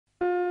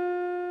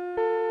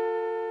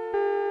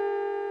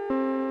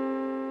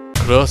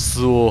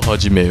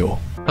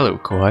Hello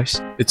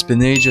kouhais, it's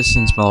been ages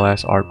since my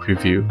last art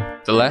review.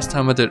 The last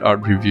time I did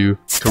art review,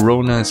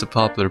 Corona is a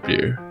popular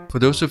beer. For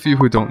those of you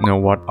who don't know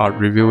what art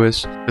review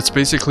is, it's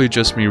basically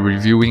just me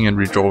reviewing and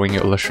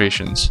redrawing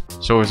illustrations.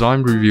 So as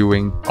I'm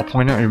reviewing, I'll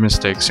point out your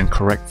mistakes and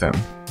correct them.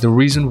 The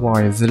reason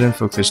why I didn't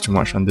focus too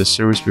much on this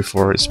series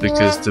before is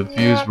because the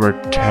views were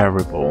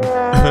terrible.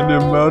 And the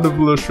amount of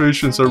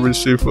illustrations I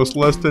received was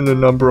less than the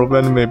number of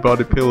anime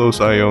body pillows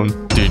I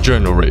own.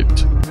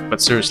 Degenerate. But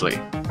seriously,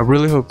 I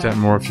really hope that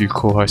more of you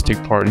kouhais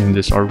take part in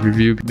this art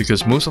review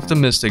because most of the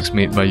mistakes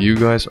made by you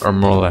guys are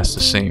more or less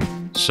the same.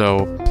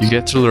 So, you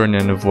get to learn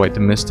and avoid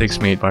the mistakes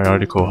made by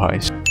other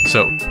kouhais.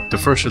 So, the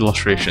first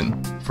illustration.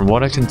 From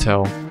what I can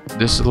tell,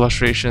 this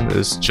illustration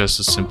is just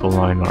a simple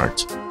line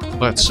art.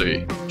 Let's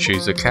see,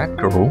 she's a cat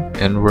girl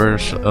and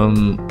wears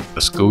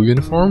a school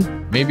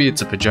uniform? Maybe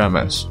it's a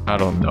pajamas, I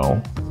don't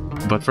know.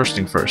 But first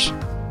thing first,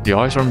 the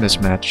eyes are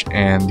mismatched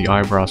and the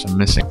eyebrows are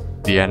missing.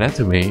 The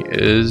anatomy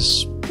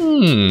is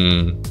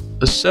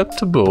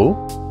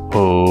acceptable.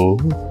 Oh,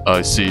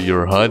 I see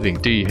you're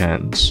hiding the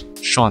hands.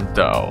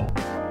 Shantao.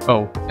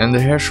 Oh, and the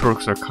hair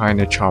strokes are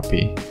kinda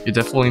choppy. You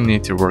definitely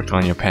need to work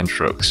on your pen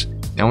strokes.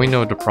 Now we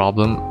know the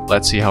problem,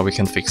 let's see how we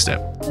can fix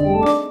them.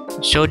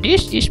 So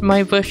this is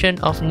my version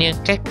of Near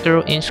Cat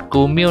Girl in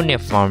school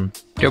uniform.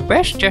 The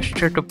best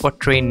gesture to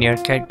portray Near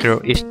Cat Girl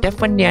is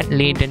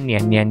definitely the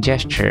Nian Nian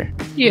gesture.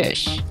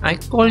 Yes, I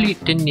call it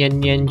the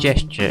Nian Nian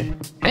gesture.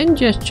 Hand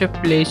gesture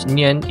plays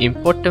Nian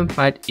important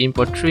part in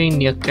portraying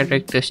Near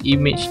character's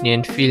image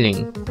and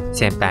feeling.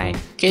 Senpai,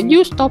 can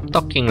you stop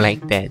talking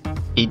like that?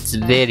 It's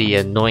very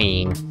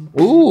annoying.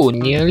 Ooh,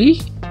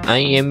 nearly? I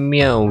am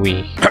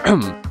meowy.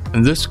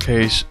 In this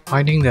case,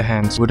 hiding the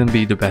hands wouldn't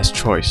be the best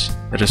choice.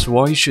 That is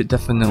why you should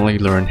definitely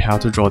learn how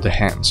to draw the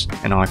hands,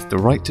 and I have the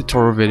right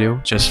tutorial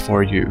video just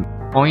for you.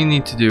 All you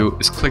need to do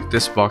is click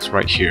this box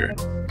right here.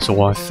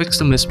 So I've fixed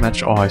the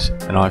mismatched eyes,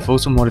 and I've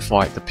also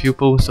modified the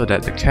pupil so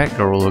that the cat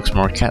girl looks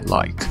more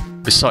cat-like.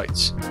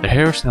 Besides, the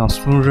hair is now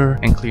smoother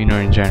and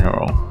cleaner in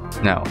general.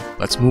 Now,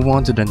 let's move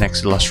on to the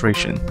next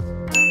illustration.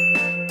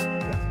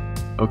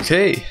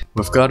 Okay,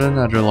 we've got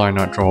another line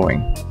art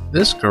drawing.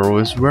 This girl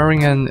is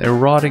wearing an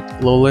erotic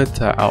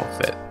Lolita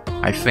outfit,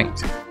 I think,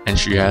 and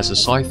she has a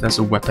scythe as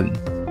a weapon.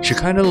 She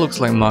kinda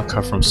looks like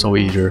Maka from Soul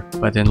Eater,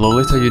 but in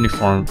Lolita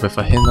uniform with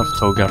a hint of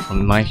toga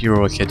from My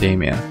Hero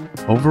Academia.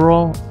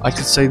 Overall, I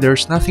could say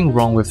there's nothing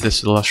wrong with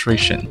this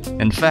illustration.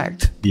 In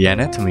fact, the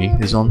anatomy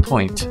is on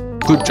point.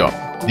 Good job.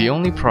 The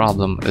only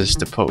problem is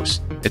the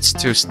pose. It's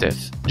too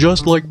stiff.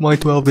 Just like my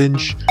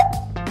 12-inch.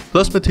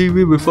 Plasma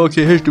TV with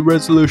 4K HD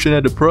resolution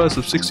at the price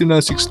of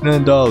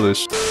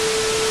 $69.69.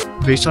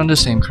 Based on the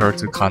same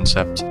character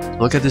concept,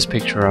 look at this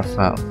picture I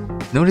found.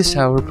 Notice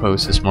how her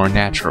pose is more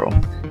natural.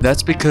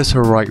 That's because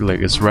her right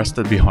leg is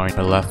rested behind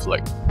her left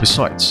leg.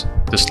 Besides,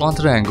 the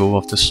slanted angle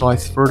of the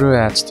scythe further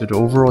adds to the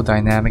overall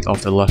dynamic of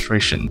the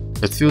illustration.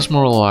 It feels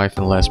more alive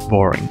and less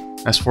boring.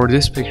 As for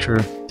this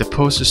picture, the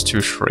pose is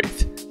too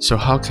straight. So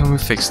how can we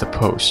fix the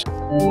pose?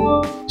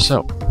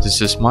 So,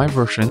 this is my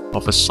version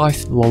of a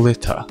scythe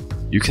Lolita.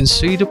 You can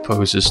see the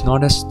pose is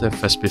not as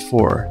stiff as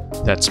before.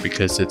 That's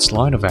because its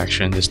line of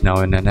action is now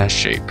in an S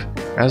shape.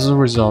 As a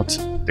result,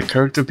 the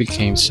character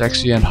became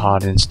sexy and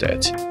hot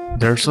instead.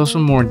 There's also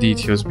more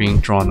details being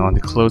drawn on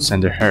the clothes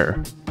and the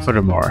hair.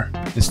 Furthermore,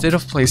 instead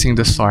of placing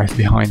the scythe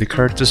behind the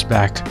character's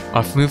back,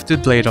 I've moved the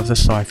blade of the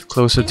scythe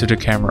closer to the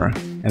camera,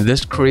 and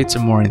this creates a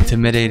more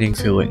intimidating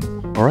feeling.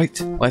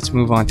 Alright, let's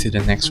move on to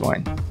the next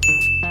one.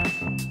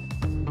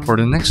 For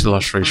the next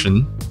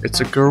illustration, it's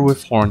a girl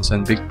with horns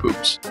and big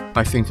boobs.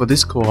 I think for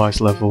this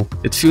kouhais level,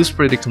 it feels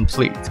pretty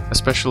complete,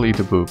 especially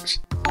the boobs.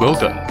 Well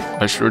done,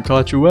 I sure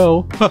taught you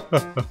well.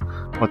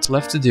 What's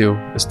left to do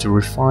is to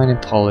refine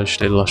and polish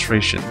the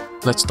illustration.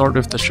 Let's start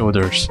with the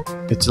shoulders.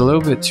 It's a little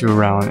bit too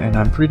round and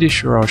I'm pretty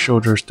sure our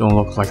shoulders don't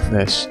look like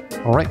this.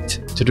 Alright,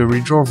 to the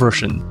redraw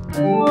version.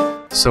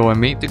 So I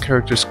made the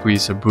character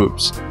squeeze her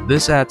boobs.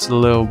 This adds a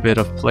little bit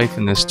of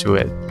playfulness to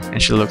it,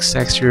 and she looks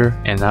sexier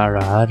and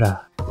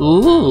ara.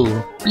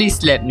 Ooh,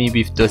 please let me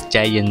with those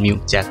giant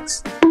milk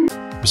jugs.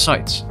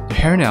 Besides, the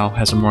hair now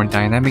has a more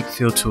dynamic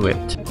feel to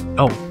it.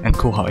 Oh, and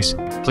kouhais,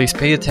 please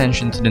pay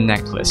attention to the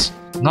necklace.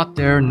 Not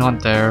there,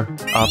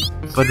 up,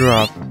 further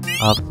up.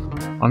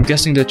 I'm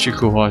guessing that you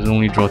kouhais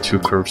only draw two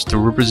curves to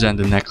represent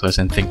the necklace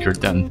and think you're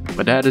done.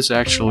 But that is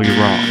actually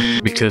wrong,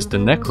 because the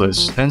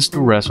necklace tends to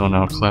rest on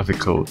our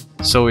clavicle,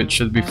 so it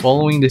should be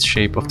following the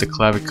shape of the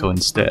clavicle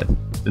instead.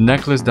 The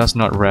necklace does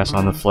not rest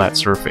on a flat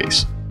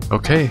surface.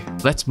 Okay,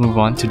 let's move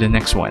on to the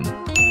next one.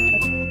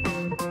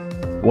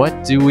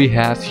 What do we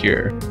have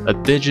here? A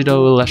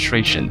digital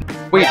illustration.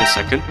 Wait a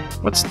second,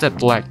 what's that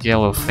black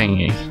yellow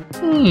thingy?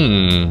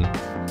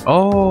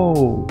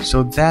 Oh,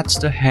 so that's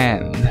the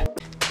hand.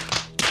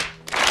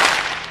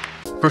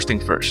 First thing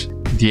first,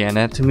 the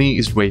anatomy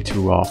is way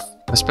too off,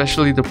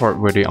 especially the part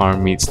where the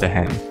arm meets the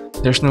hand.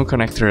 There's no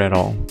connector at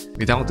all.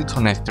 Without the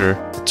connector,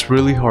 it's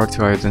really hard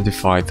to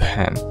identify the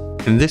hand.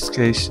 In this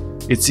case,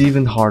 It's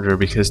even harder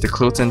because the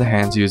clothes and the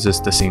hands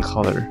uses the same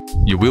color.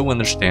 You will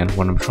understand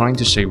what I'm trying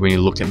to say when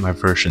you look at my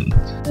version.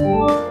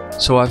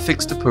 So I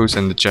fixed the pose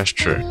and the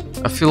gesture.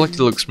 I feel like it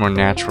looks more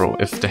natural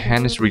if the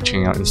hand is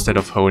reaching out instead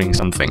of holding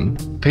something.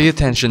 Pay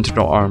attention to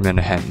the arm and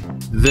the hand.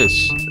 This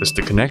is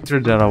the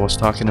connector that I was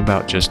talking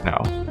about just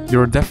now.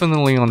 You're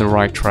definitely on the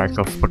right track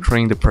of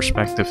portraying the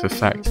perspective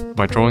effect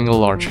by drawing a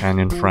large hand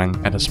in front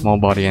and a small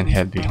body and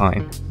head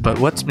behind. But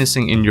what's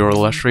missing in your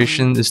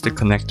illustration is the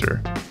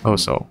connector.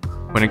 Also,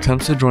 when it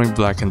comes to drawing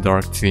black and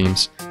dark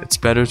themes, it's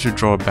better to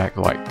draw a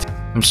backlight.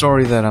 I'm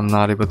sorry that I'm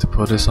not able to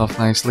pull this off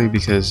nicely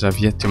because I've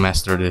yet to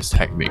master this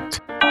technique.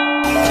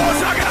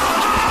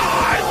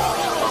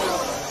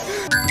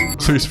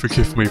 Please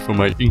forgive me for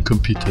my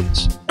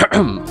incompetence.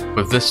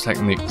 With this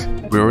technique,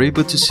 we are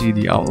able to see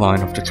the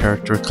outline of the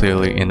character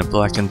clearly in a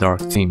black and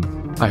dark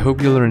theme. I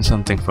hope you learned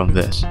something from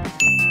this.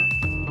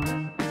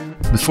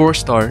 Before I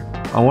start,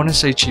 I want to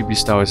say chibi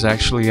style is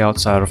actually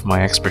outside of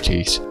my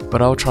expertise,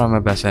 but I'll try my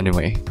best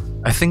anyway.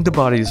 I think the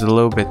body is a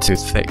little bit too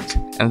thick,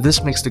 and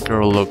this makes the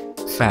girl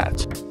look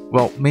fat.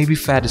 Well, maybe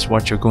fat is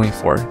what you're going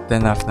for,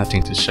 then I have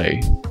nothing to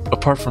say.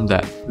 Apart from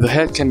that, the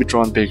head can be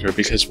drawn bigger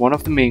because one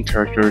of the main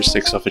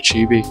characteristics of a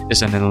chibi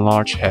is an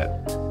enlarged head.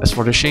 As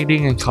for the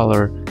shading and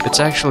color,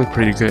 it's actually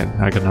pretty good,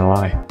 not gonna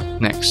lie.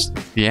 Next,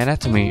 the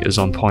anatomy is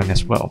on point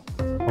as well.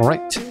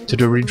 Alright, to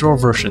the redraw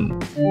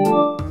version.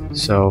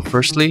 So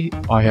firstly,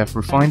 I have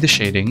refined the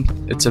shading.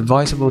 It's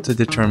advisable to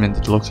determine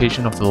the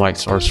location of the light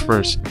source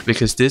first,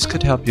 because this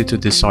could help you to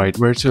decide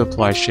where to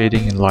apply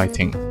shading and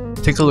lighting.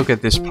 Take a look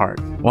at this part.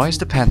 Why is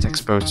the pants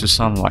exposed to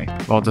sunlight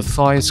while the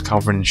thigh is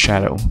covered in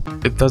shadow?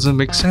 It doesn't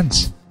make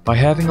sense. By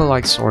having a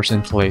light source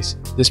in place,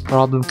 this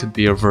problem could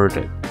be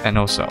averted. And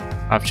also,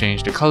 I've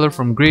changed the color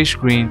from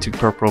grayish-green to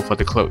purple for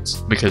the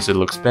clothes, because it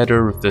looks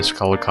better with this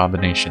color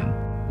combination.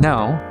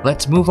 Now,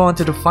 let's move on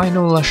to the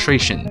final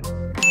illustration.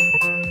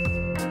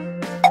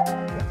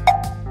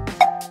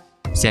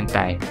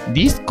 Senpai,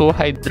 this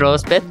kouhai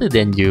draws better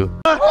than you.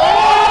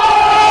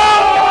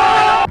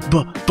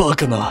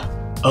 Bakana,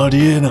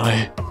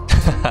 arienai.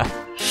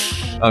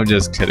 I'm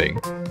just kidding.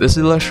 This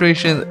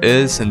illustration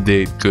is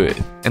indeed good,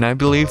 and I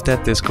believe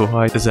that this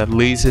kouhai is at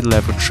least a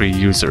level 3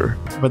 user.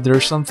 But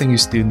there's something you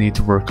still need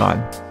to work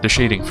on. The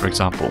shading, for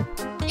example.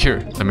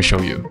 Here, let me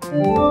show you.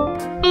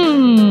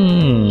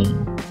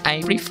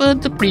 I prefer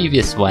the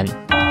previous one.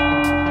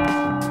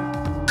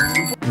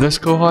 This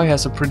kouhai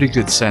has a pretty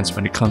good sense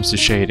when it comes to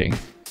shading,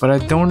 but I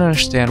don't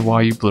understand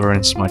why you blur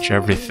and smudge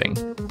everything.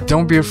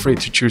 Don't be afraid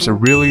to choose a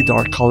really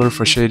dark color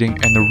for shading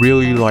and a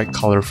really light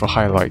color for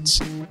highlights,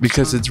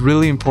 because it's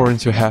really important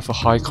to have a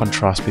high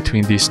contrast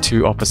between these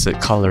two opposite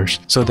colors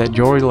so that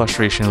your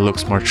illustration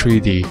looks more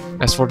 3D.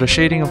 As for the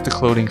shading of the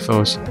clothing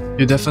pose,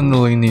 you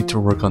definitely need to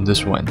work on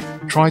this one.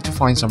 Try to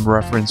find some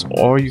reference,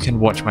 or you can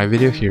watch my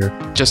video here.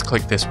 Just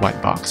click this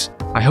white box.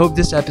 I hope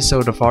this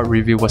episode of Art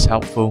Review was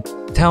helpful.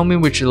 Tell me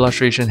which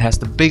illustration has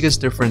the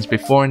biggest difference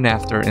before and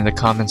after in the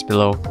comments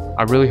below.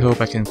 I really hope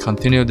I can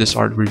continue this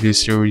art review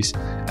series,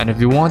 and if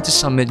you want to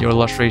submit your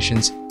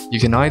illustrations, you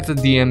can either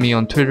DM me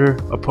on Twitter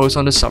or post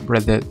on the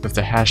subreddit with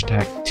the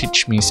hashtag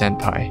Teach Me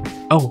Senpai.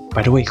 Oh,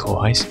 by the way,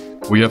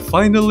 kouhais, we have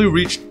finally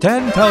reached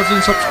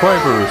 10,000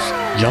 subscribers!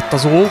 Yatta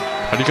zo!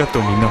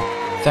 Arigatou minna!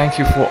 Thank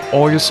you for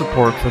all your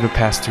support for the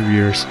past 2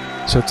 years.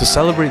 So to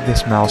celebrate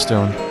this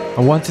milestone,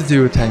 I want to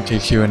do a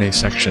 10k Q&A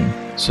section.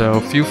 So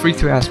feel free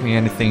to ask me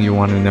anything you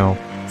want to know.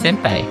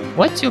 Senpai,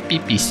 what's your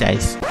PP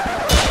size?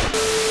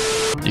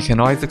 You can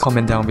either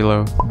comment down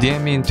below,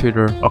 DM me on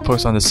Twitter, or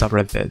post on the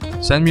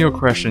subreddit. Send me your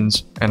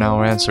questions and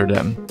I'll answer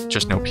them.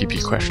 Just no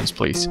PP questions,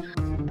 please.